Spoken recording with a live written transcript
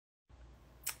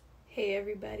Hey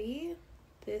everybody,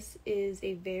 this is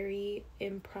a very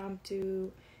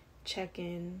impromptu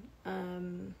check-in.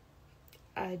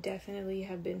 I definitely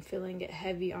have been feeling it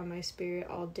heavy on my spirit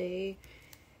all day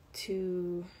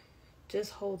to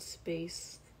just hold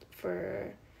space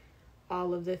for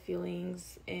all of the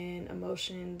feelings and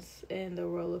emotions and the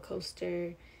roller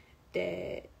coaster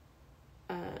that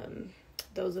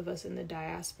those of us in the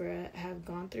diaspora have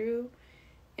gone through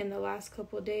in the last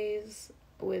couple of days,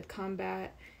 with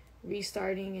combat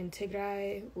restarting in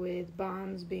Tigray, with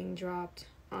bombs being dropped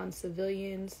on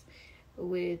civilians,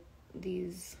 with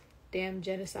these damn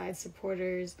genocide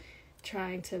supporters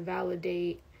trying to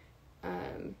validate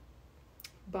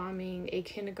bombing a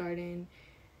kindergarten,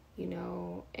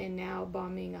 and now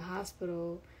bombing a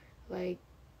hospital. Like,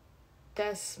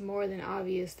 that's more than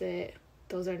obvious that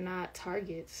those are not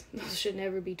targets. Those should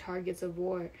never be targets of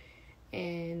war.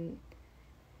 And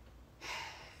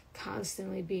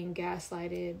constantly being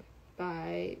gaslighted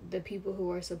by the people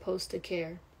who are supposed to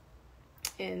care,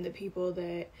 and the people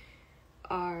that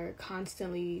are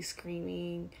constantly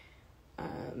screaming,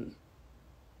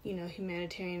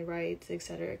 humanitarian rights,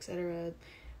 etc.,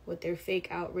 with their fake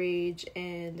outrage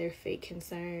and their fake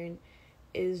concern,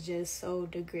 is just so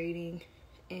degrading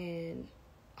and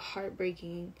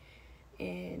heartbreaking,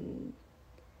 and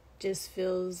just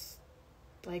feels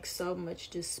like so much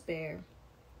despair.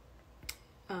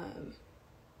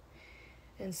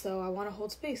 And so I want to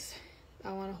hold space.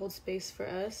 I want to hold space for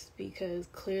us, because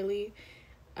clearly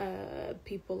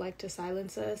people like to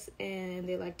silence us, and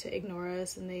they like to ignore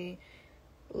us, and they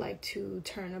like to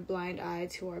turn a blind eye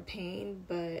to our pain.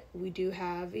 But we do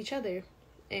have each other,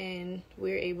 and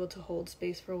we're able to hold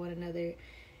space for one another.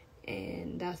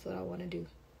 And that's what I want to do.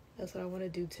 That's what I want to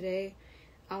do today.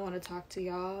 I want to talk to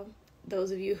y'all,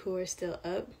 those of you who are still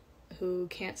up, who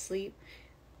can't sleep,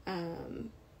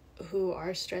 who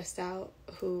are stressed out,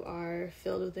 who are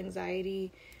filled with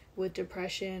anxiety, with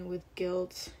depression, with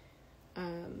guilt.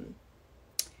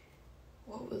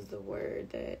 What was the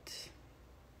word that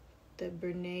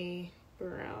Brene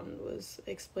Brown was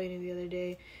explaining the other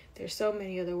day? There's so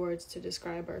many other words to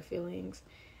describe our feelings.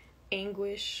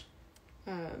 Anguish.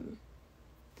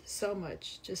 So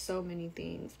much. Just so many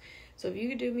things. So if you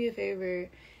could do me a favor,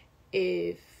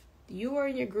 if you are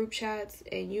in your group chats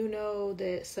and you know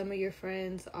that some of your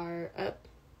friends are up,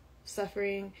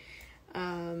 suffering,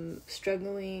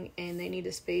 struggling, and they need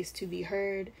a space to be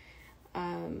heard,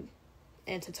 and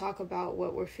to talk about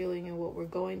what we're feeling and what we're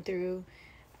going through,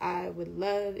 I would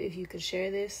love if you could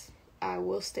share this. I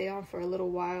will stay on for a little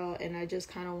while, and I just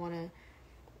kind of want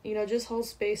to, just hold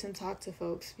space and talk to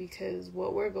folks, because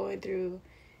what we're going through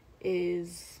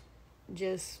is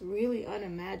just really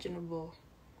unimaginable.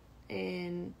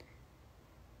 And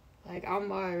like,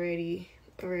 I'm already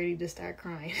ready to start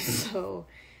crying. So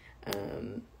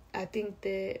I think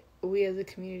that we as a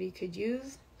community could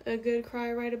use a good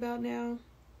cry right about now.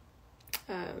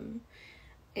 And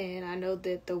I know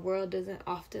that the world doesn't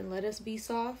often let us be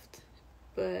soft,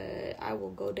 but I will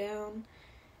go down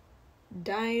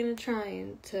dying and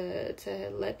trying to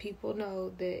let people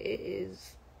know that it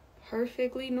is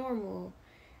perfectly normal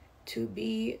to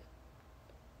be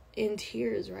in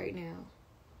tears right now.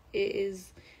 It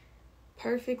is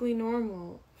perfectly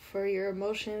normal for your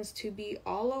emotions to be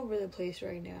all over the place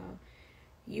right now.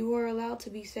 You are allowed to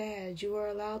be sad. You are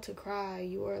allowed to cry.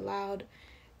 You are allowed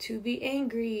to be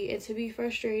angry and to be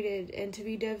frustrated and to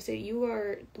be devastated. You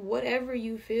are, whatever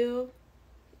you feel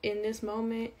in this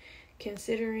moment,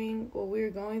 considering what we're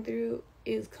going through,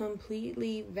 is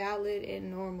completely valid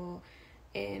and normal.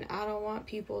 And I don't want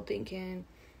people thinking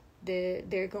that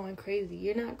they're going crazy.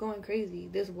 You're not going crazy.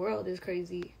 This world is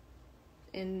crazy.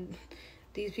 And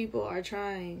these people are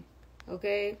trying,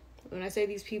 okay? When I say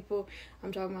these people,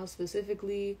 I'm talking about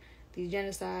specifically these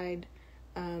genocide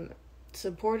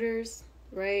supporters,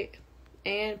 right?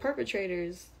 And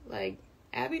perpetrators. Like,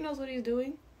 Abby knows what he's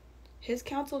doing. His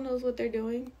council knows what they're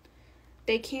doing.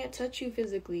 They can't touch you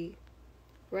physically,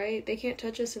 right? They can't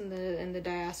touch us in the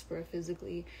diaspora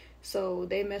physically. So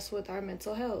they mess with our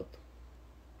mental health.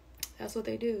 That's what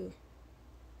they do.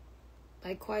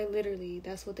 Like, quite literally,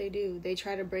 that's what they do. They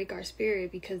try to break our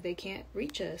spirit because they can't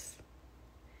reach us.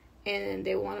 And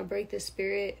they want to break the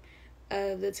spirit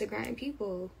of the Tigrayan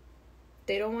people.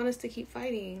 They don't want us to keep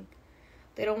fighting.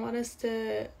 They don't want us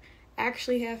to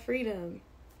actually have freedom.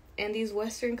 And these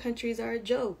Western countries are a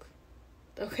joke.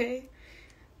 Okay?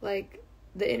 Like,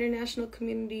 the international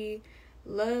community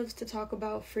loves to talk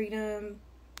about freedom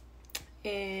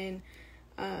and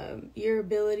your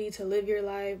ability to live your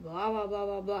life, blah, blah, blah,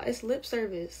 blah, blah. It's lip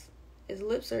service. It's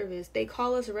lip service. They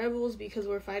call us rebels because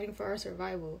we're fighting for our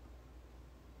survival.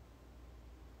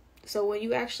 So when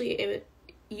you actually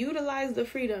utilize the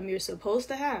freedom you're supposed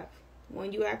to have,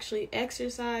 when you actually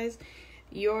exercise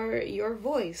your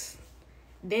voice,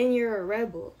 then you're a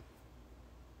rebel.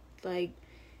 Like,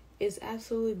 it's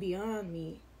absolutely beyond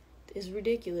me. It's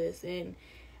ridiculous, and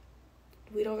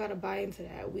we don't gotta buy into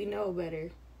that. We know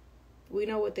better. We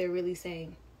know what they're really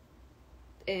saying.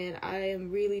 And I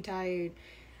am really tired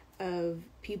of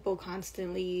people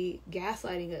constantly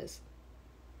gaslighting us.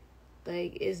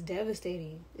 Like, it's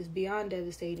devastating. It's beyond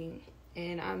devastating.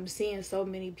 And I'm seeing so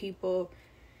many people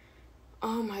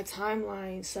on my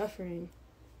timeline suffering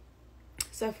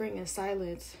in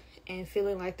silence and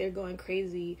feeling like they're going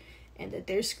crazy and that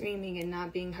they're screaming and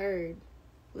not being heard.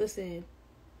 Listen,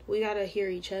 we gotta hear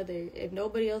each other. If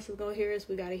nobody else is gonna hear us,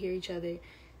 we gotta hear each other.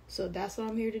 So that's what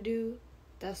I'm here to do.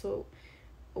 That's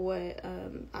what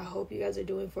I hope you guys are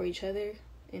doing for each other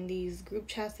in these group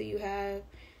chats that you have,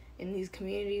 in these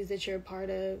communities that you're a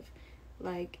part of.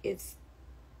 Like, it's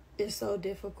so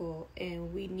difficult,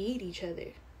 and we need each other.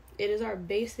 It is our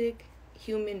basic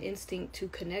human instinct to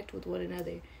connect with one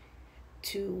another,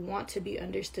 to want to be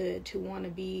understood, to want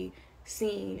to be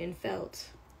seen and felt,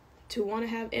 to want to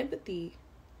have empathy.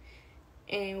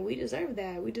 And we deserve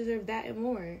that. We deserve that and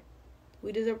more.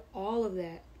 We deserve all of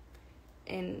that.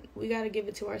 And we got to give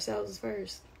it to ourselves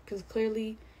first, because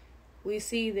clearly we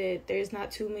see that there's not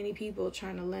too many people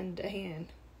trying to lend a hand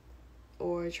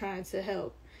or trying to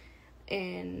help.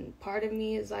 And part of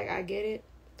me is like, I get it.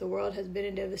 The world has been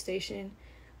in devastation.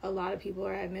 A lot of people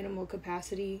are at minimal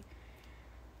capacity.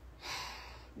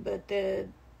 But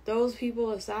those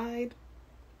people aside,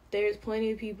 there's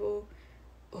plenty of people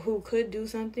who could do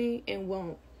something and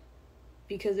won't,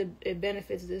 because it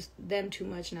benefits them too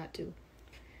much not to.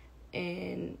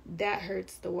 And that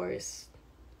hurts the worst.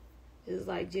 It's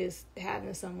like just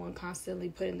having someone constantly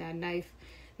putting that knife,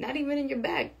 not even in your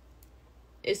back,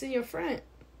 it's in your front,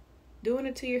 doing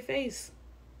it to your face.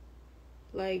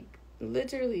 Like,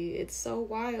 literally, it's so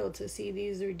wild to see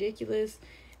these ridiculous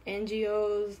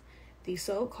NGOs, these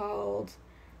so-called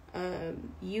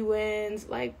UNs,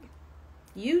 like,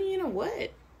 union of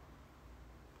what?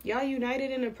 Y'all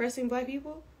united in oppressing black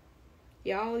people?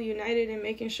 Y'all united in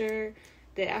making sure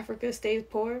that Africa stays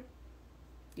poor?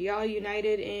 Y'all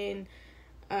united in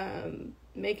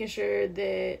making sure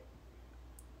that,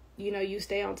 you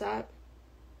stay on top?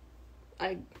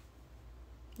 Like,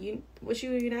 what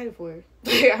you united for?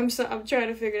 Like, I'm trying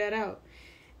to figure that out.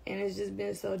 And it's just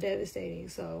been so devastating.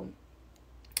 So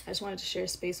I just wanted to share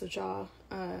space with y'all.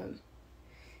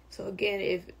 So again,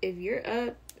 if you're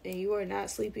up and you are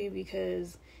not sleeping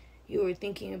because you were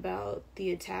thinking about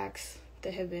the attacks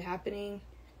that have been happening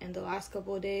in the last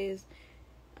couple of days,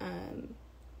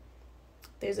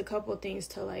 there's a couple of things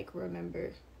to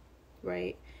remember,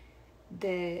 right?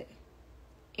 That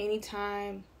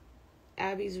anytime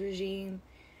Abby's regime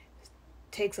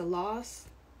takes a loss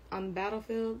on the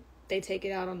battlefield, they take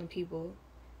it out on the people.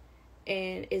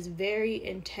 And it's very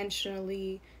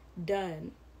intentionally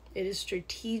done. It is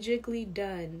strategically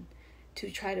done to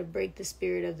try to break the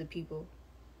spirit of the people.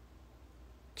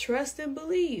 Trust and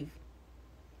believe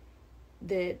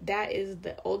that is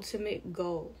the ultimate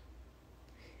goal.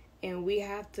 And we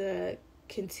have to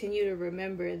continue to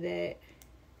remember that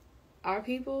our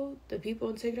people, the people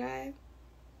in Tigray,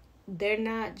 they're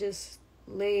not just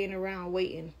laying around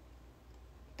waiting.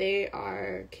 They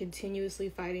are continuously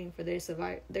fighting for their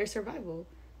survival,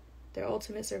 their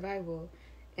ultimate survival.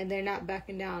 And they're not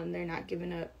backing down, and they're not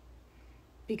giving up.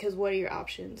 Because what are your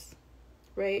options,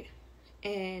 right?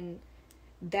 And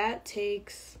that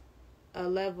takes a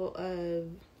level of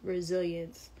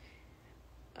resilience,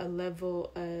 a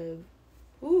level of,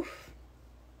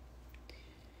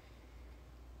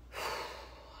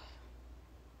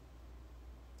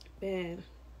 man,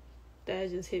 that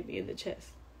just hit me in the chest.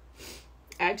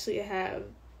 I actually have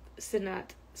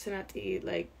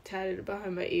Senati tatted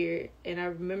behind my ear, and I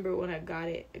remember when I got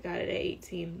it at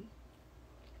 18,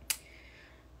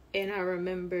 and I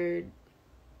remembered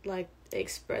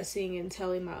expressing and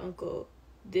telling my uncle,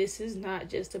 this is not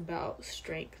just about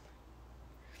strength.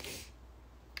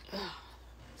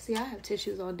 See, I have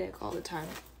tissues on deck all the time,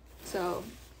 so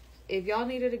if y'all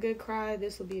needed a good cry,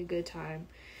 this will be a good time.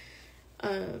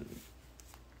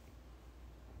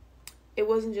 It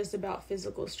wasn't just about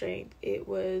physical strength. It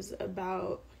was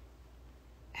about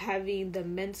having the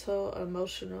mental,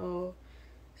 emotional,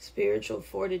 spiritual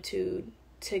fortitude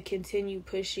to continue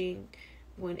pushing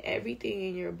when everything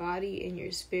in your body and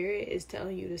your spirit is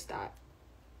telling you to stop.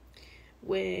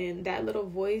 When that little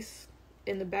voice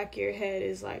in the back of your head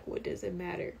is like, what does it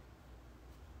matter?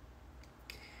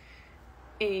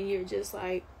 And you're just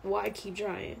like, why keep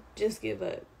trying? Just give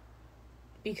up.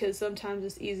 because sometimes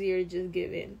it's easier to just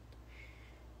give in.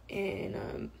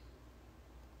 And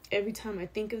every time I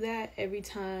think of that, every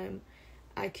time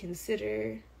I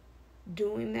consider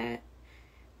doing that,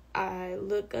 I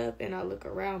look up and I look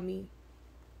around me,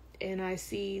 and I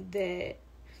see that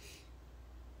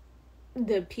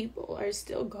the people are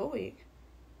still going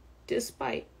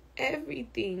despite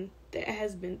everything that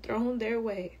has been thrown their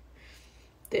way,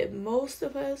 that most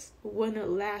of us wouldn't have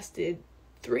lasted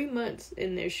 3 months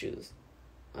in their shoes,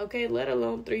 okay, let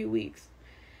alone 3 weeks.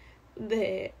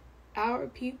 That our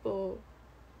people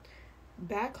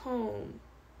back home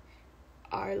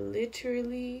are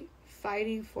literally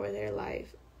fighting for their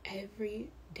life every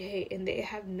day, and they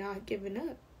have not given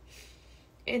up.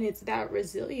 And it's that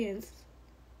resilience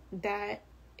that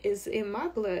is in my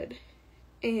blood,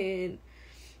 and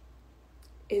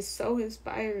it's so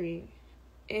inspiring.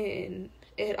 And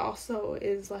it also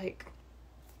is like,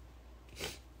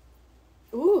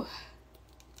 ooh,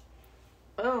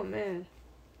 oh man,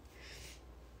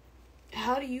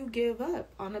 how do you give up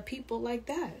on a people like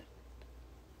that?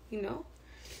 You know,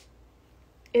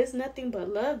 it's nothing but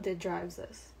love that drives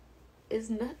us. It's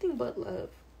nothing but love.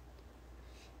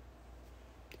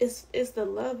 It's the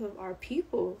love of our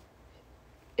people.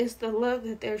 It's the love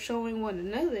that they're showing one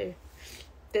another,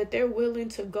 that they're willing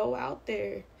to go out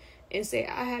there and say,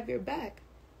 I have your back.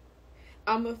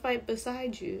 I'm going to fight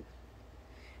beside you.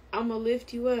 I'm going to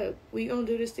lift you up. We going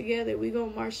to do this together. We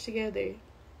going to march together.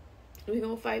 We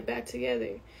going to fight back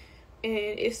together.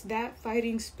 And it's that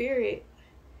fighting spirit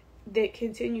that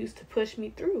continues to push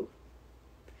me through.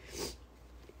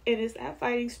 And it's that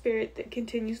fighting spirit that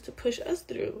continues to push us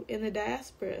through in the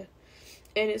diaspora.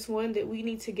 And it's one that we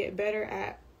need to get better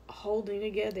at holding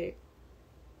together.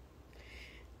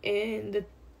 And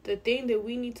the thing that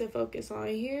we need to focus on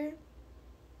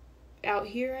out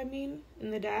here, in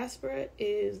the diaspora,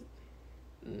 is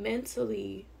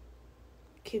mentally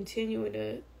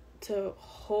continuing to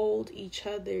hold each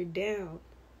other down.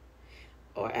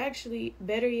 Or actually,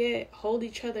 better yet, hold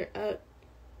each other up.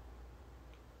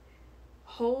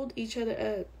 Hold each other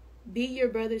up. Be your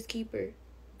brother's keeper.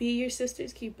 Be your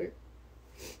sister's keeper.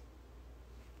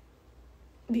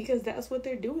 Because that's what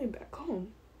they're doing back home.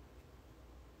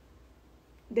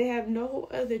 They have no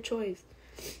other choice.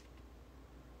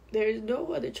 There is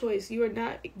no other choice. You are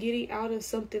not getting out of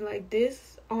something like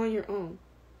this on your own.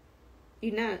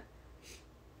 You're not.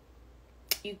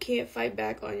 You can't fight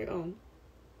back on your own.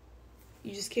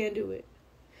 You just can't do it.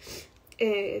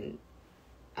 And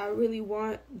I really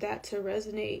want that to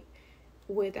resonate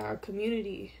with our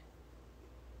community.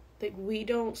 Like, we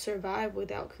don't survive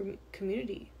without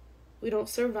community. We don't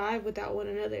survive without one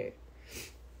another.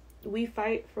 We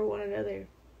fight for one another.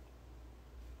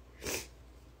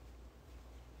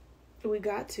 We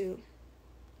got to.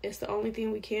 It's the only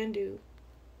thing we can do.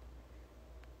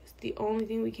 It's the only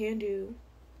thing we can do.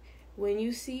 When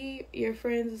you see your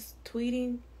friends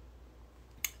tweeting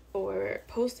or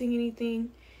posting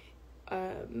anything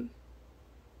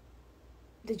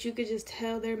that you could just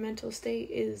tell their mental state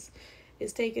is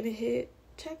taking a hit,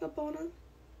 check up on them.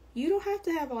 You don't have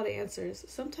to have all the answers.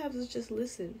 Sometimes it's just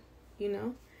listen,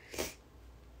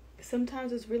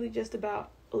 Sometimes it's really just about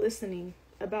listening,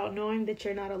 about knowing that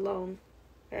you're not alone,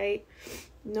 right?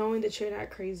 Knowing that you're not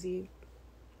crazy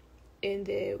and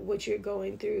that what you're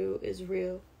going through is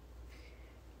real.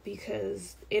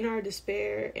 Because in our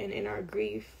despair and in our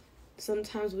grief,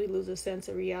 sometimes we lose a sense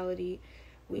of reality.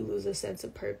 We lose a sense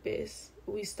of purpose.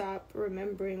 We stop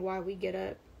remembering why we get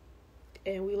up,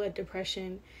 and we let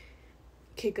depression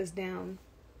kick us down.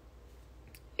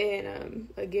 And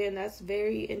again, that's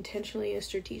very intentionally and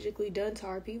strategically done to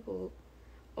our people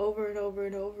over and over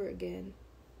and over again.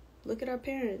 Look at our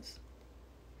parents.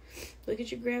 Look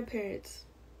at your grandparents.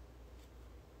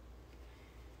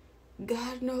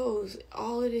 God knows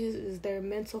all it is their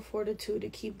mental fortitude to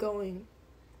keep going.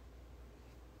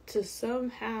 To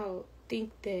somehow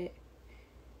think that,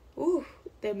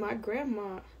 that my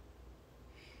grandma,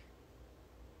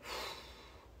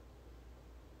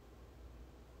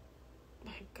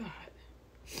 my God.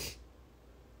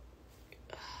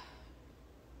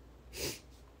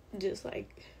 Just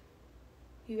like,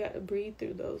 you gotta breathe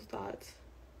through those thoughts.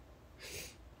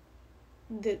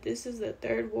 That this is the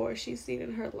third war she's seen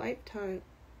in her lifetime.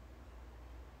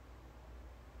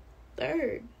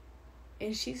 Third.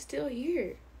 And she's still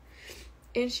here.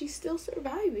 And she's still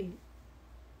surviving.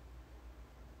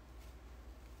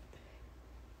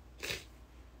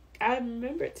 I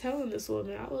remember telling this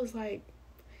woman,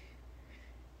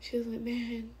 she was like,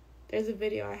 man, there's a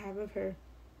video I have of her,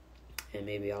 and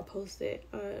maybe I'll post it.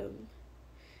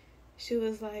 She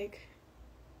was like,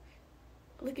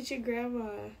 look at your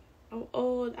grandma. I'm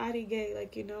old, Adi gay,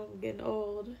 like, you know, I'm getting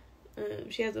old.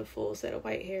 She has a full set of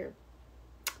white hair.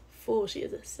 She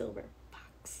is a silver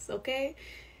fox, okay?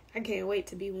 I can't wait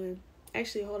to be one.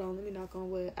 Actually, hold on, let me knock on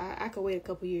wood. I could wait a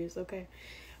couple years, okay?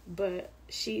 But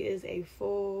she is a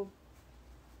full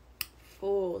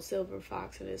silver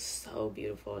fox, and it's so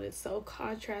beautiful, and it's so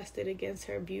contrasted against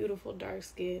her beautiful dark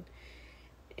skin.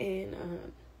 And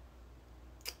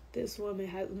this woman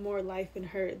has more life in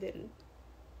her than,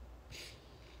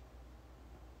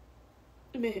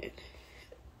 man.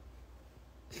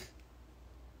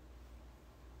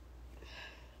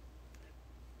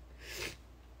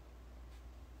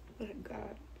 My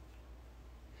God.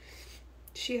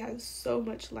 She has so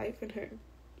much life in her.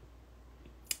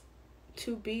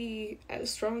 To be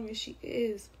as strong as she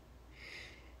is,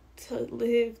 to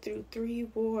live through 3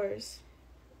 wars,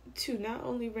 to not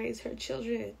only raise her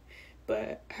children,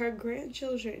 but her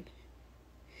grandchildren.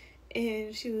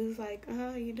 And she was like,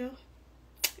 you know,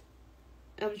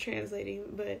 I'm translating,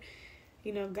 but,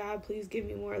 you know, God, please give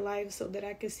me more life so that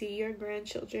I can see your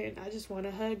grandchildren. I just want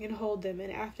to hug and hold them.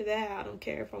 And after that, I don't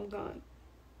care if I'm gone.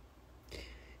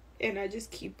 And I just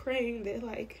keep praying that,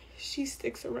 like, she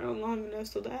sticks around long enough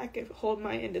so that I can hold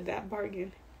my end of that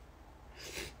bargain.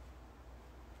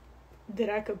 That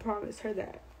I could promise her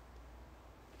that.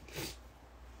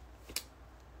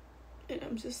 And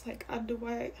I'm just like, I don't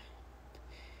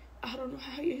know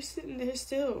how you're sitting there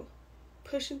still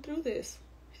pushing through this.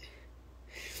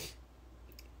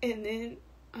 And then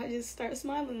I just start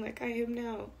smiling like I am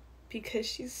now, because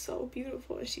she's so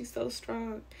beautiful and she's so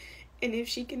strong. And if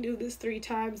she can do this 3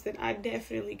 times, then I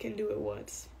definitely can do it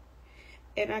once.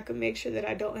 And I can make sure that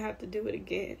I don't have to do it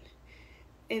again.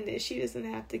 And that she doesn't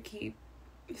have to keep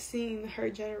seeing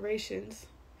her generations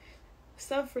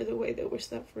suffer the way that we're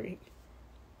suffering.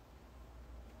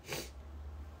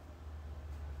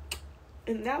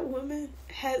 And that woman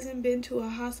hasn't been to a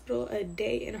hospital a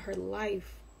day in her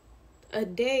life. A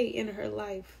day in her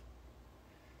life.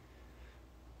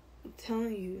 I'm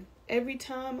telling you. Every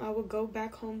time I would go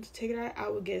back home to take it out, I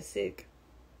would get sick.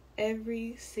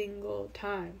 Every single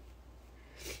time.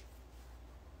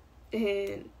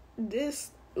 And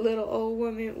this little old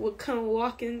woman would come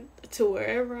walking to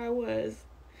wherever I was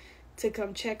to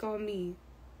come check on me.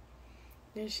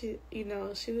 And she, you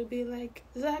know, she would be like,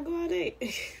 Zagwade.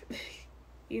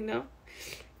 You know?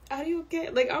 Are you okay?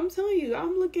 Like, I'm telling you,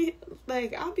 I'm looking,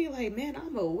 like, I'll be like, man,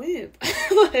 I'm a wimp.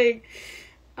 Like,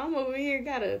 I'm over here,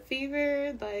 got a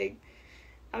fever, like,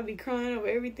 I'll be crying over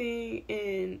everything,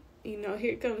 and, you know,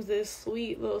 here comes this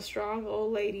sweet, little, strong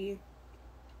old lady,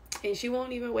 and she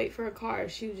won't even wait for a car,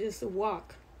 she'll just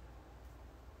walk.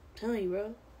 I'm telling you,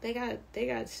 bro, they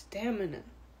got stamina.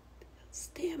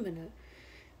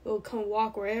 Will come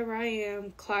walk wherever I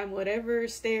am, climb whatever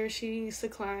stairs she needs to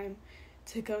climb,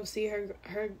 to come see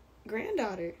her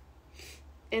granddaughter,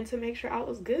 and to make sure I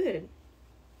was good.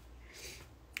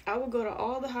 I would go to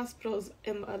all the hospitals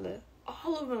in Mala,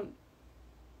 all of them.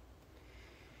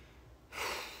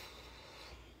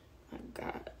 My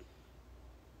God.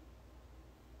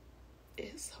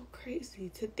 It's so crazy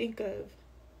to think of.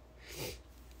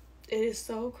 It is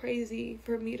so crazy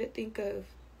for me to think of.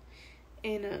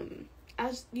 And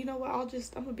you know what, I'm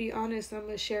gonna be honest, I'm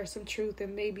gonna share some truth,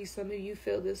 and maybe some of you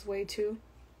feel this way too.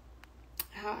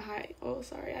 Hi. Oh,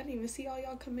 sorry, I didn't even see all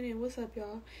y'all coming in. What's up,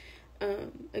 y'all?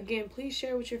 Again, please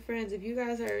share with your friends. If you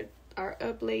guys are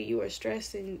up late, you are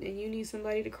stressed, and you need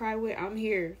somebody to cry with, I'm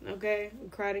here, okay? We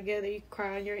cry together. You can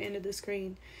cry on your end of the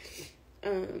screen.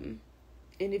 And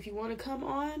if you want to come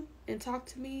on and talk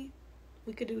to me,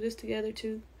 we could do this together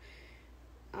too.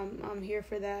 I'm here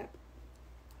for that.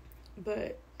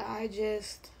 But I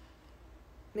just,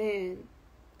 man,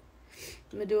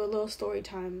 I'm gonna do a little story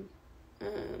time,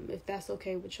 if that's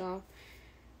okay with y'all.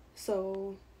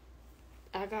 So,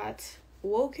 I got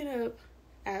woken up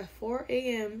at 4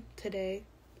 a.m. today,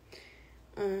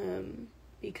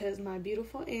 because my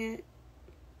beautiful aunt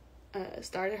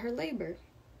started her labor.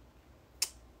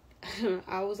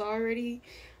 I was already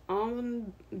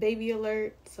on baby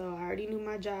alert, so I already knew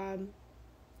my job.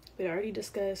 We already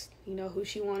discussed, you know, who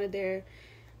she wanted there,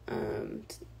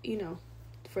 you know,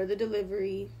 for the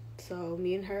delivery. So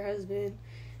me and her husband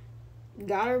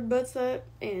got her butts up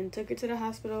and took her to the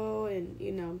hospital, and,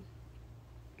 you know,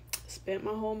 spent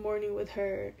my whole morning with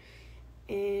her.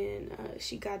 And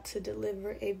she got to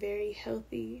deliver a very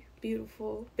healthy,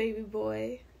 beautiful baby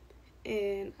boy.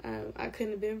 And I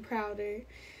couldn't have been prouder.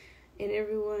 And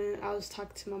everyone, I was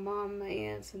talking to my mom and my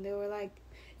aunts, and they were like,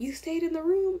 you stayed in the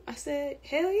room? I said,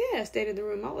 hell yeah, I stayed in the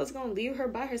room. I was going to leave her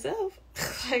by herself.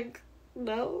 Like,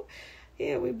 no.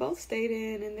 Yeah, we both stayed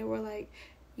in. And they were like,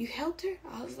 you helped her?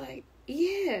 I was like,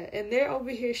 Yeah, and they're over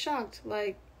here shocked.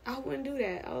 Like, I wouldn't do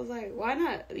that. I was like, why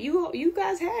not? You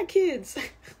guys had kids.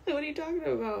 What are you talking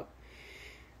about?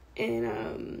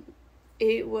 And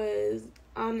it was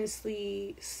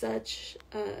honestly such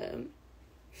an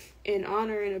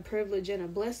honor and a privilege and a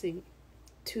blessing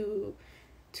to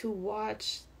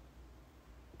watch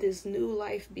this new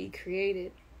life be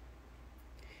created.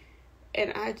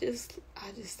 And I just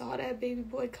saw that baby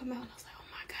boy come out, and I was like,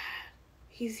 oh my God,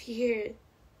 he's here.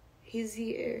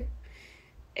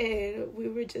 And we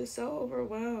were just so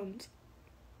overwhelmed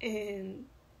and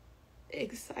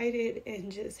excited and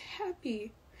just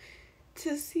happy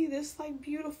to see this like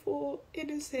beautiful,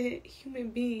 innocent human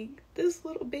being, this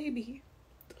little baby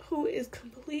who is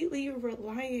completely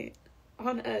reliant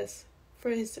on us for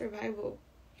his survival.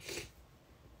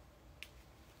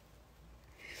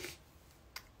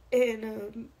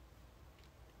 And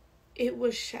it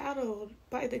was shadowed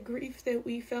by the grief that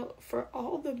we felt for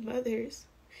all the mothers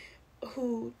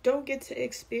who don't get to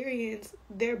experience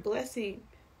their blessing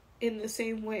in the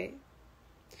same way.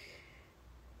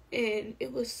 And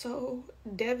it was so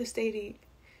devastating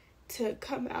to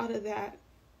come out of that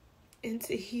and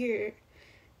to hear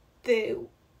that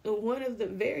one of the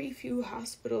very few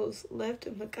hospitals left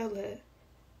in McCullough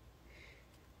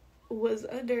was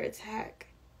under attack.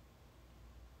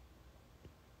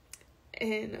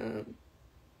 And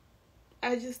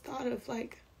I just thought of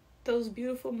like those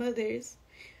beautiful mothers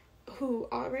who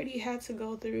already had to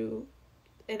go through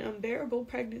an unbearable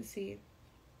pregnancy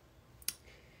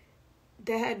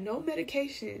that had no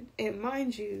medication. And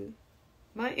mind you,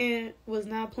 my aunt was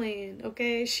not playing,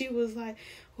 okay? She was like,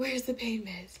 where's the pain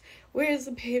meds? Where's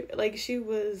the pain? Like, she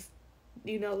was,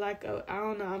 you know, like, I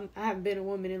don't know, I haven't been a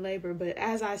woman in labor, but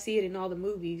as I see it in all the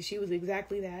movies, she was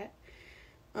exactly that.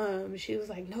 She was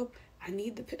like, nope, I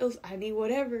need the pills, I need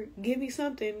whatever, give me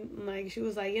something. Like, she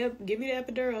was like, yep, give me the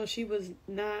epidural. She was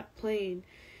not playing.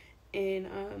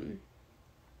 And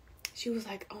she was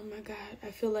like, oh my God,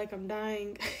 I feel like I'm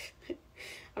dying.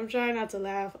 I'm trying not to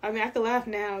laugh. I mean, I can laugh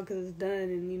now because it's done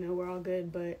and, you know, we're all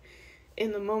good. But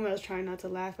in the moment, I was trying not to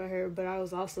laugh at her. But I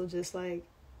was also just like,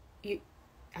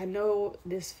 I know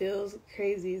this feels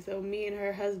crazy. So me and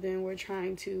her husband were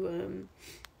trying to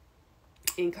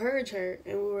encourage her.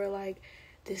 And we were like,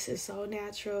 this is so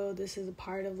natural. This is a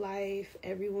part of life.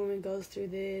 Every woman goes through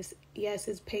this. Yes,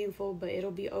 it's painful, but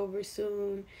it'll be over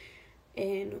soon.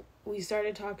 And we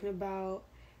started talking about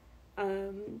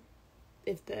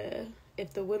if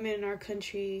the women in our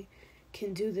country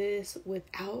can do this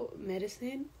without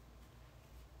medicine,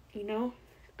 you know,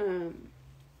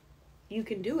 you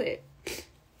can do it.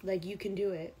 Like, you can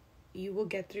do it. You will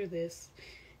get through this.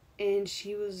 And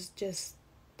she was just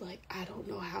like, I don't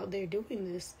know how they're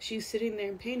doing this. She's sitting there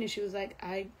in pain, and she was like,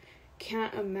 I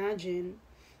can't imagine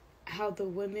how the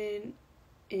women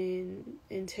in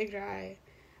Tigray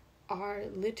are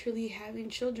literally having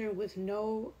children with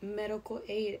no medical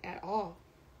aid at all.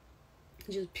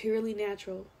 Just purely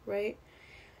natural, right?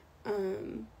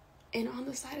 And on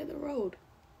the side of the road.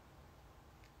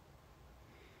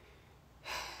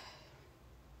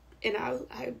 And I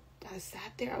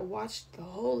sat there, I watched the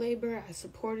whole labor, I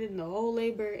supported the whole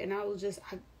labor, and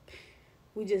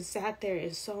we just sat there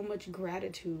in so much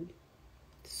gratitude,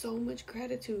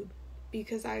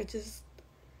 because I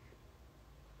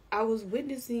was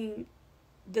witnessing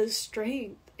the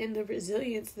strength and the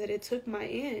resilience that it took my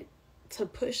aunt to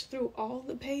push through all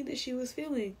the pain that she was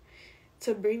feeling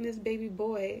to bring this baby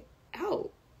boy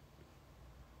out.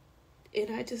 And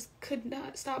I just could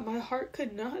not stop. My heart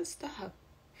could not stop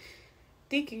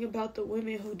thinking about the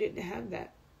women who didn't have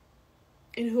that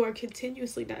and who are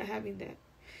continuously not having that.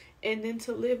 And then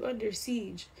to live under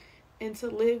siege and to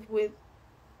live with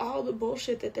all the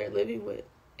bullshit that they're living with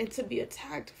and to be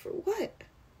attacked for what?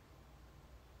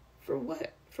 For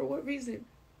what? For what reason?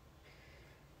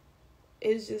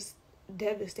 It's just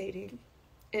devastating.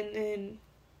 And then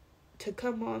to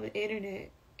come on the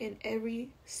internet and every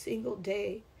single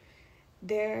day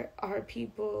there are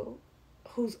people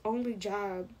whose only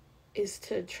job is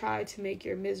to try to make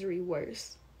your misery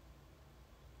worse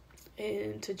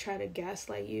and to try to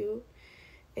gaslight you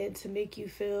and to make you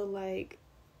feel like,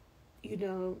 you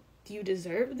know, you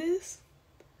deserve this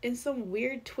in some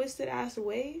weird twisted ass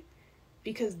way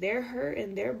because they're hurt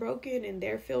and they're broken and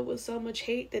they're filled with so much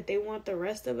hate that they want the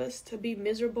rest of us to be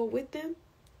miserable with them.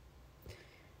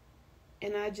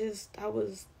 And I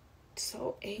was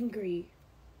so angry,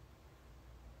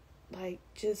 like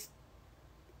just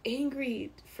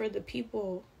angry for the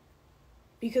people,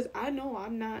 because I know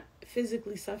I'm not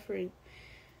physically suffering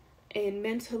and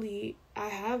mentally I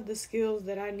have the skills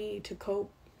that I need to cope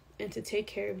and to take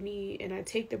care of me, and I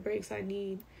take the breaks I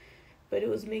need. But it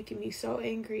was making me so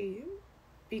angry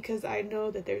because I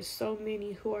know that there's so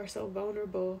many who are so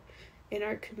vulnerable in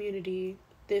our community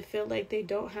that feel like they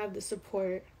don't have the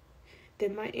support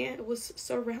that my aunt was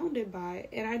surrounded by.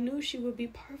 And I knew she would be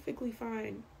perfectly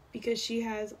fine because she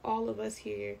has all of us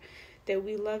here that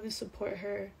we love and support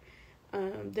her.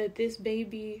 That this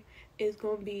baby is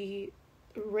going to be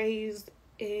raised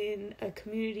in a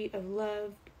community of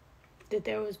love, that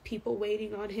there was people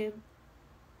waiting on him.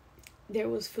 There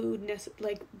was food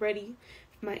ready.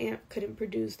 If my aunt couldn't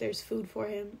produce, there's food for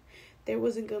him. There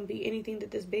wasn't going to be anything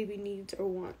that this baby needs or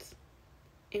wants.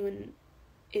 And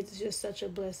it's just such a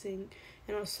blessing.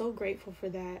 And I'm so grateful for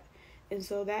that. And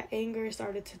so that anger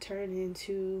started to turn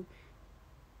into,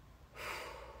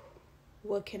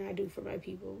 what can I do for my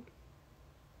people?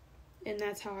 And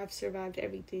that's how I've survived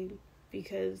everything.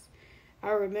 Because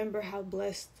I remember how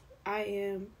blessed I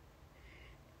am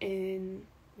and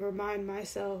remind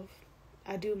myself,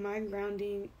 I do my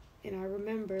grounding, and I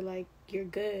remember, like, you're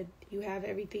good. You have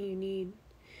everything you need.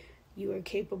 You are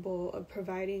capable of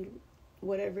providing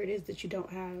whatever it is that you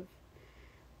don't have.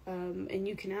 And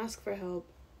you can ask for help,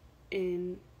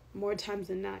 and more times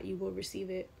than not, you will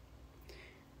receive it.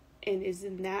 And it's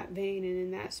in that vein and in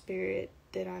that spirit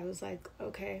that I was like,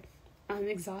 okay, I'm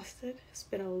exhausted. It's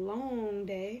been a long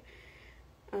day.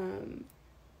 And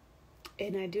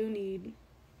I do need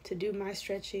to do my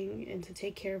stretching and to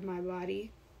take care of my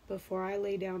body before I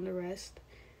lay down to rest.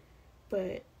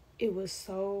 But it was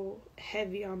so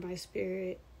heavy on my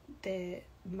spirit that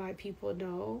my people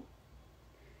know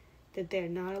that they're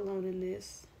not alone in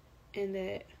this, and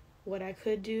that what I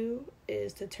could do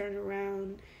is to turn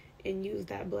around and use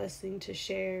that blessing to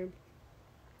share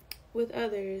with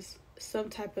others some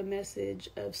type of message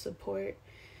of support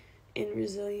and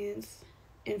resilience.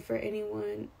 And for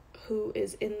anyone who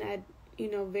is in that,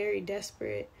 very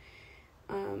desperate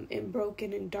and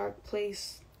broken and dark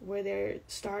place where they're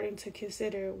starting to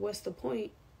consider, what's the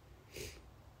point?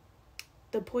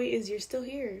 The point is you're still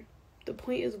here. The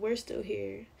point is we're still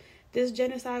here. This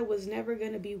genocide was never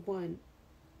going to be won.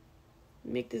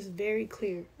 Make this very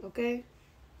clear, okay?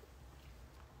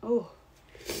 Oh.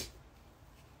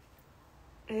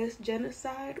 This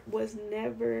genocide was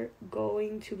never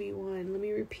going to be won. Let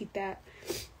me repeat that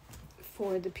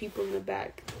for the people in the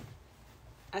back.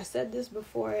 I said this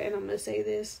before, and I'm going to say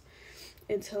this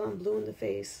until I'm blue in the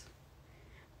face.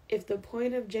 If the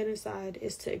point of genocide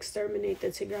is to exterminate the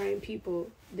Tigrayan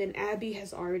people, then Abiy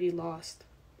has already lost.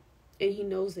 And he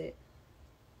knows it.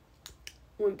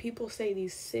 When people say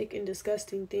these sick and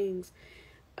disgusting things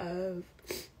of,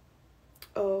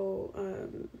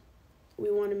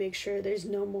 we want to make sure there's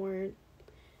no more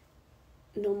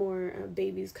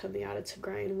babies coming out of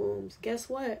Tigrayan wombs. Guess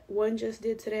what? One just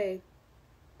did today.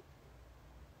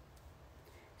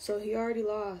 So he already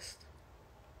lost.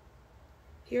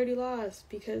 He already lost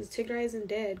because Tigray isn't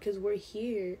dead, because we're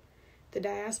here. The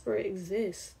diaspora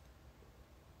exists.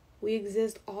 We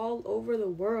exist all over the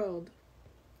world.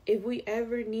 If we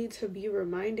ever need to be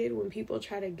reminded when people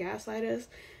try to gaslight us,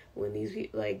 when these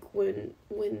people,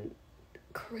 when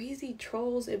crazy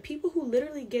trolls and people who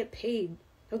literally get paid,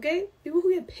 okay? People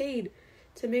who get paid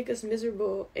to make us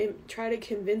miserable and try to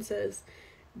convince us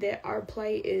that our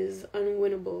plight is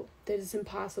unwinnable, that it's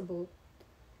impossible.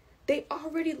 They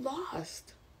already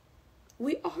lost.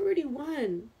 We already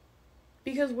won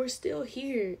because we're still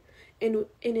here. And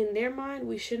in their mind,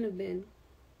 we shouldn't have been.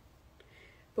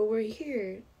 But we're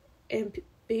here, and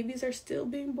babies are still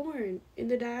being born in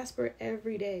the diaspora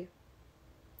every day.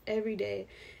 Every day.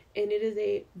 And it is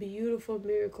a beautiful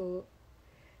miracle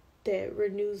that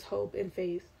renews hope and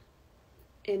faith.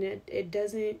 And it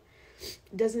doesn't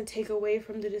take away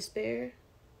from the despair,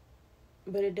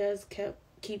 but it does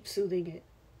keep soothing it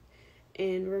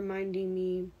and reminding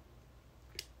me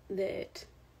that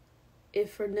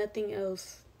if for nothing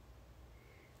else,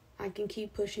 I can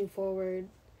keep pushing forward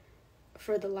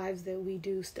for the lives that we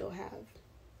do still have,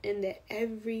 and that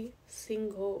every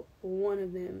single one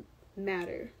of them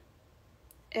matter.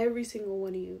 Every single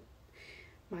one of you,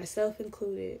 myself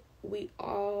included, we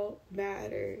all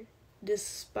matter,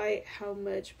 despite how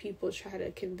much people try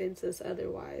to convince us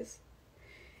otherwise.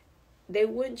 They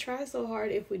wouldn't try so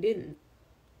hard if we didn't.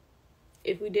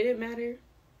 If we didn't matter,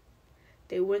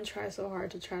 they wouldn't try so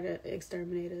hard to try to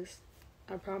exterminate us.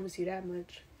 I promise you that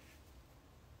much.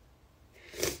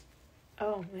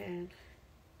 Oh, man.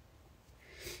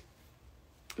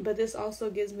 But this also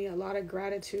gives me a lot of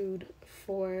gratitude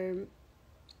for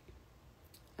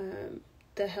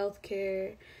the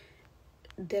healthcare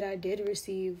that I did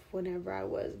receive whenever I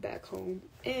was back home.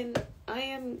 And I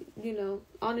am,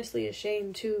 honestly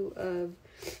ashamed too of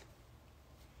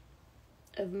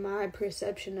of my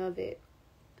perception of it.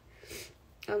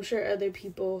 I'm sure other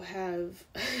people have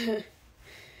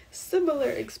similar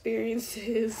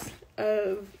experiences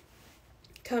of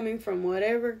coming from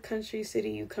whatever country,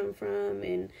 city you come from,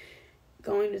 and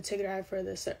going to Tigray for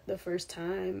the first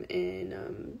time.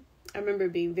 And I remember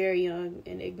being very young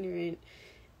and ignorant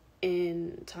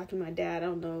and talking to my dad. I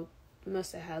don't know,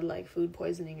 must have had like food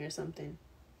poisoning or something.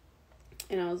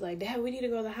 And I was like, Dad, we need to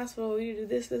go to the hospital. We need to do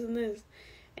this, this, and this.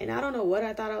 And I don't know what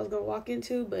I thought I was going to walk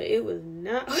into, but it was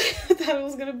not what I thought it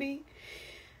was going to be.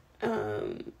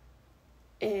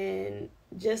 And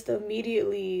just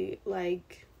immediately,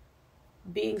 like,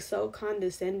 being so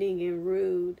condescending and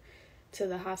rude to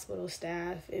the hospital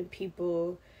staff and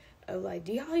people of like,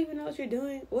 do y'all even know what you're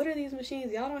doing? What are these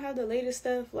machines? Y'all don't have the latest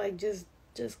stuff? Like, just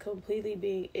completely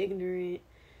being ignorant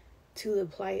to the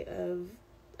plight of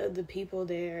the people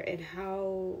there and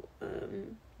how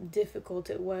difficult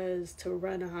it was to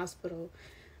run a hospital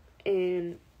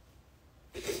and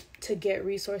to get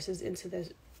resources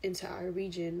into our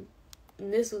region.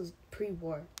 And this was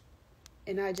pre-war,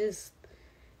 and I just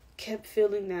kept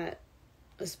feeling that,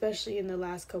 especially in the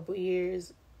last couple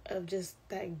years, of just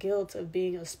that guilt of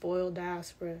being a spoiled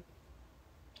diaspora,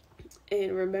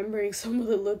 and remembering some of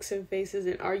the looks and faces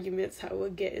and arguments I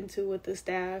would get into with the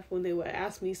staff when they would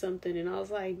ask me something, and I was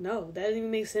like, no, that doesn't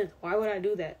even make sense. Why would I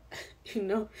do that? You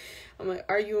know, I'm like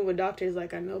arguing with doctors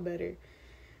like I know better.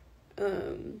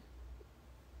 And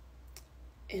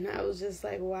I was just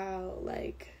like, wow,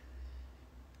 like,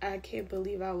 I can't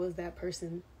believe I was that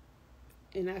person.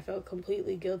 And I felt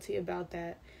completely guilty about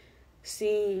that,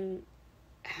 seeing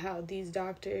how these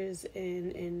doctors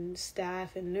and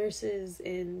staff and nurses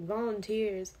and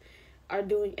volunteers are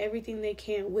doing everything they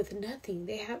can with nothing.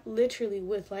 They have literally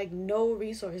with like no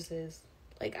resources.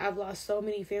 Like, I've lost so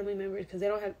many family members because they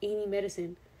don't have any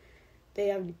medicine. They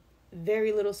have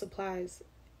very little supplies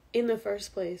in the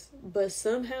first place. But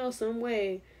somehow, some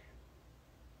way,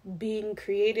 being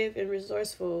creative and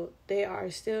resourceful, they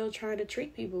are still trying to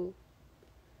treat people.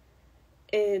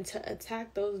 And to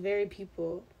attack those very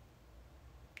people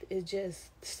is just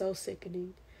so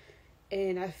sickening.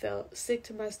 And I felt sick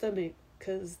to my stomach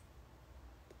because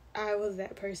I was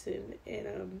that person,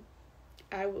 and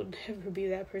I will never be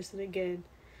that person again.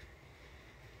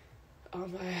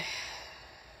 On my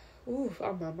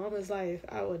mama's life,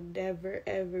 I would never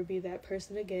ever be that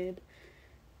person again.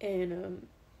 And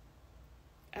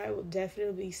I will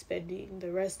definitely be spending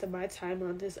the rest of my time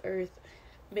on this earth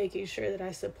making sure that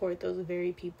I support those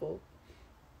very people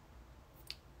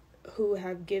who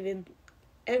have given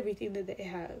everything that they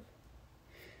have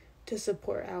to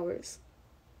support ours.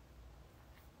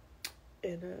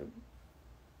 And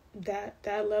that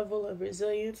level of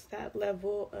resilience, that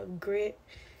level of grit,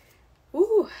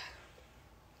 woo,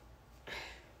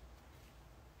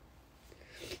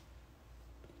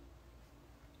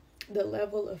 the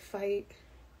level of fight,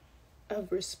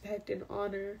 of respect and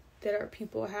honor that our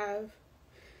people have,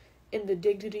 and the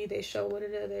dignity they show one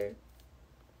another.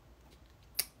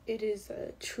 It is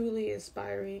truly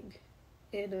inspiring,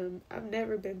 and I've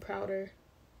never been prouder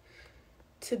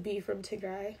to be from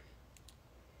Tigray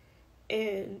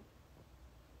and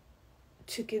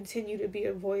to continue to be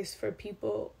a voice for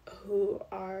people who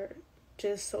are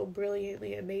just so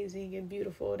brilliantly amazing and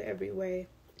beautiful in every way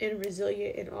and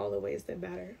resilient in all the ways that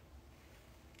matter.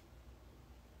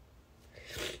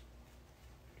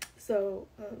 So,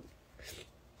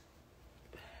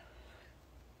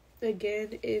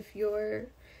 again, if you're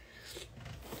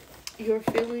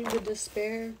feeling the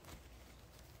despair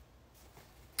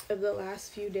of the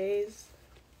last few days,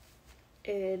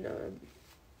 and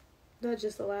not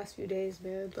just the last few days,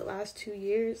 man, the last 2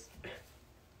 years,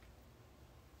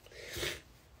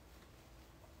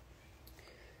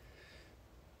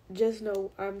 just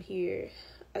know I'm here.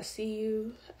 I see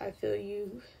you, I feel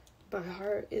you. My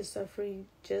heart is suffering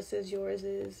just as yours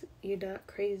is. You're not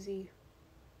crazy.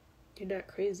 You're not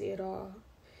crazy at all.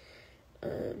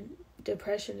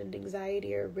 Depression and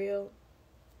anxiety are real.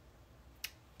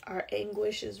 Our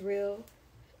anguish is real.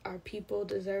 Our people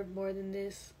deserve more than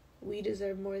this. We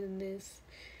deserve more than this.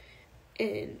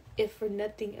 And if for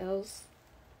nothing else,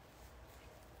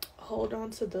 hold on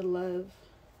to the love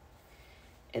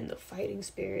and the fighting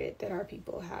spirit that our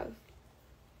people have.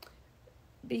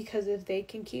 Because if they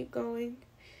can keep going,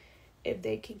 if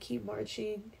they can keep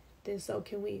marching, then so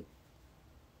can we.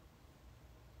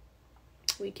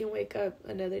 We can wake up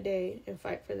another day and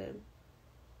fight for them.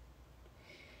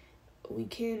 We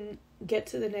can get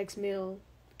to the next meal,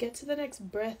 get to the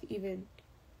next breath even,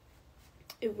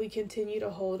 if we continue to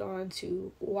hold on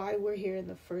to why we're here in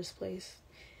the first place.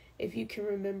 If you can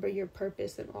remember your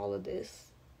purpose in all of this,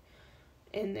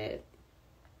 and that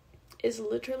it's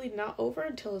literally not over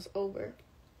until it's over.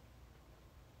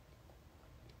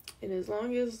 And as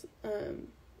long as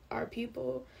our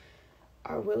people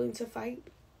are willing to fight,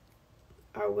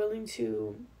 are willing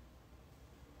to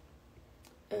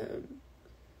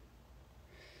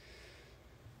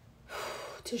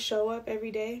show up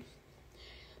every day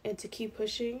and to keep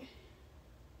pushing,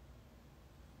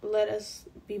 let us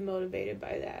be motivated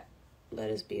by that. Let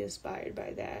us be inspired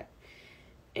by that.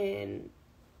 And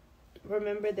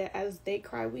remember that as they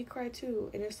cry, we cry too.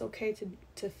 And it's okay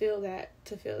to feel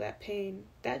that pain.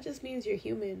 That just means you're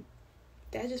human.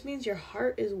 That just means your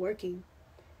heart is working.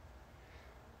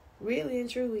 Really and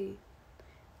truly.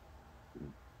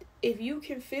 If you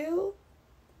can feel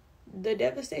the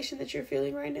devastation that you're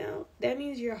feeling right now, that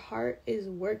means your heart is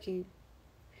working.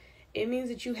 It means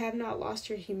that you have not lost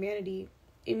your humanity.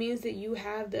 It means that you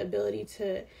have the ability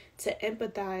to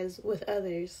empathize with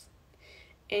others.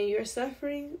 And you're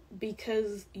suffering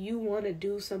because you want to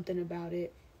do something about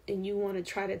it. And you want to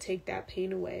try to take that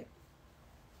pain away.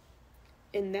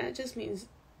 And that just means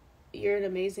you're an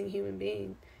amazing human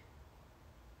being.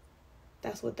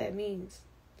 That's what that means.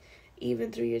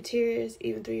 Even through your tears,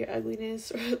 even through your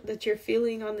ugliness that you're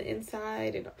feeling on the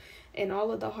inside and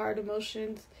all of the hard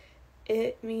emotions,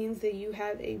 it means that you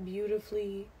have a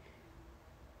beautifully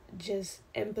just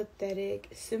empathetic,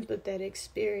 sympathetic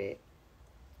spirit,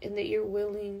 and that you're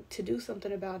willing to do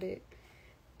something about it.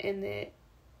 And that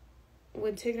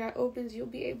when Tigray opens, you'll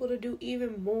be able to do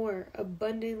even more,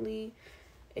 abundantly,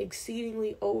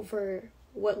 exceedingly over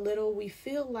what little we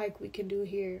feel like we can do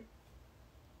here.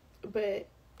 But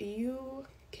you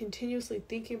continuously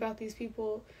thinking about these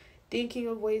people, thinking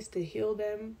of ways to heal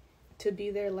them, to be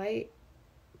their light,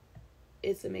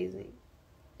 it's amazing.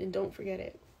 And don't forget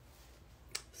it.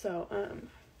 So,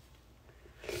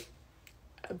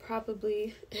 I've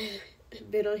probably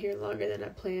been on here longer than I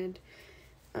planned.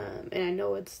 And I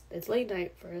know it's late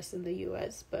night for us in the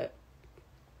US, but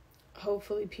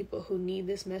hopefully people who need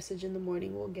this message in the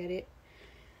morning will get it.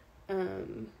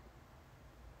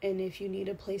 And if you need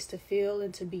a place to feel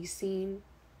and to be seen,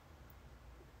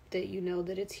 that you know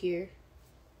that it's here.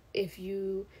 If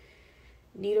you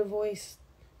need a voice,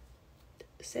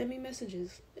 send me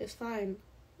messages. It's fine.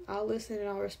 I'll listen and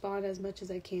I'll respond as much as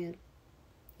I can.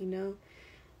 You know?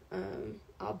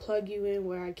 I'll plug you in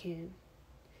where I can.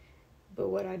 But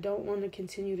what I don't want to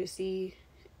continue to see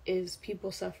is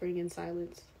people suffering in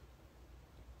silence.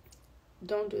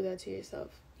 Don't do that to yourself.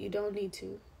 You don't need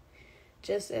to.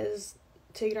 Just as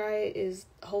Tigray is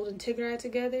holding Tigray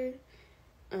together,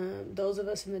 those of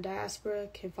us in the diaspora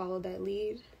can follow that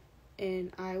lead,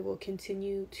 and I will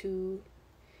continue to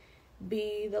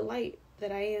be the light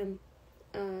that I am,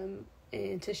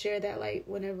 and to share that light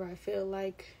whenever I feel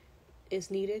like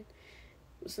it's needed.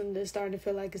 So it's starting to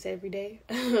feel like it's every day,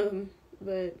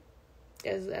 but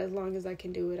as long as I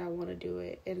can do it, I want to do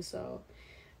it. And so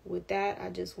with that, I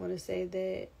just want to say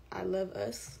that I love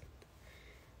us.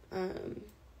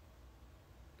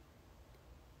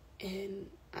 And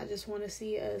I just want to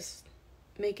see us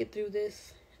make it through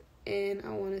this. And I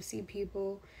want to see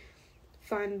people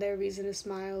find their reason to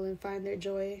smile and find their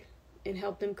joy and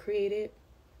help them create it.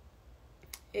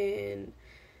 And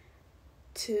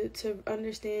to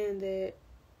understand that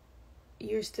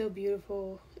you're still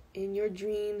beautiful, and your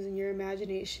dreams and your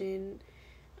imagination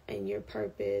and your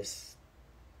purpose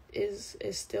is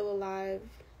still alive,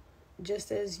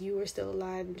 just as you were still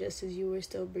alive and just as you were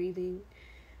still breathing.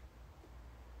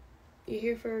 You're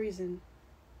here for a reason.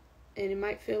 And it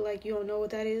might feel like you don't know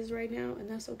what that is right now, and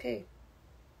that's okay.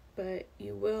 But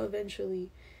you will eventually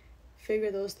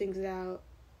figure those things out.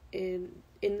 And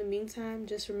in the meantime,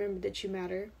 just remember that you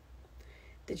matter,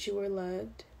 that you are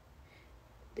loved,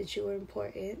 that you are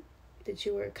important, that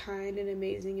you are a kind and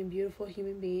amazing and beautiful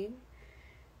human being.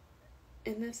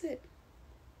 And that's it.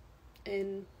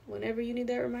 And whenever you need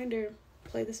that reminder,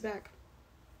 play this back.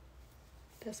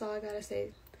 That's all I gotta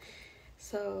say.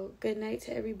 So, good night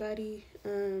to everybody.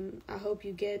 I hope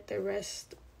you get the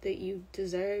rest that you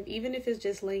deserve. Even if it's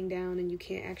just laying down and you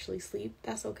can't actually sleep,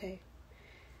 that's okay.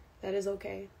 That is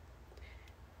okay.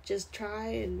 Just try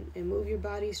and move your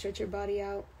body, stretch your body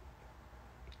out.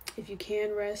 If you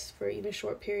can rest for even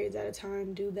short periods at a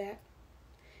time, do that.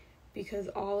 Because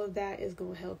all of that is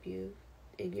going to help you.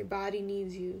 And your body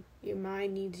needs you. Your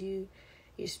mind needs you.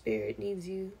 Your spirit needs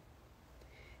you.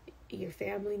 Your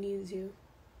family needs you.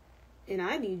 And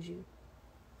I need you.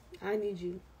 I need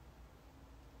you.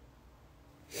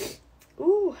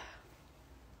 Ooh.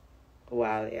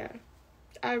 Wow, yeah.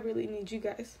 I really need you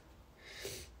guys.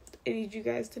 I need you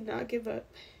guys to not give up.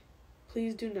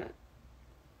 Please do not.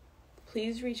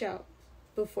 Please reach out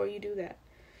before you do that.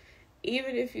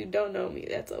 Even if you don't know me,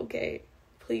 that's okay.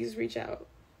 Please reach out.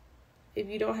 If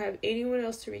you don't have anyone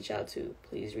else to reach out to,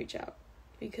 please reach out.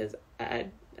 Because I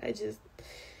just,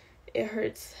 it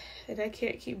hurts. And I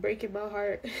can't keep breaking my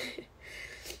heart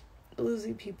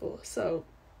losing people. So,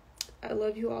 I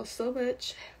love you all so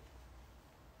much.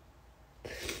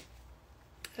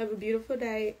 Have a beautiful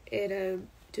night. And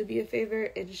do me a favor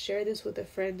and share this with a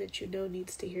friend that you know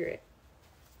needs to hear it.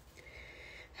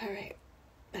 All right.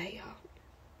 Bye, y'all.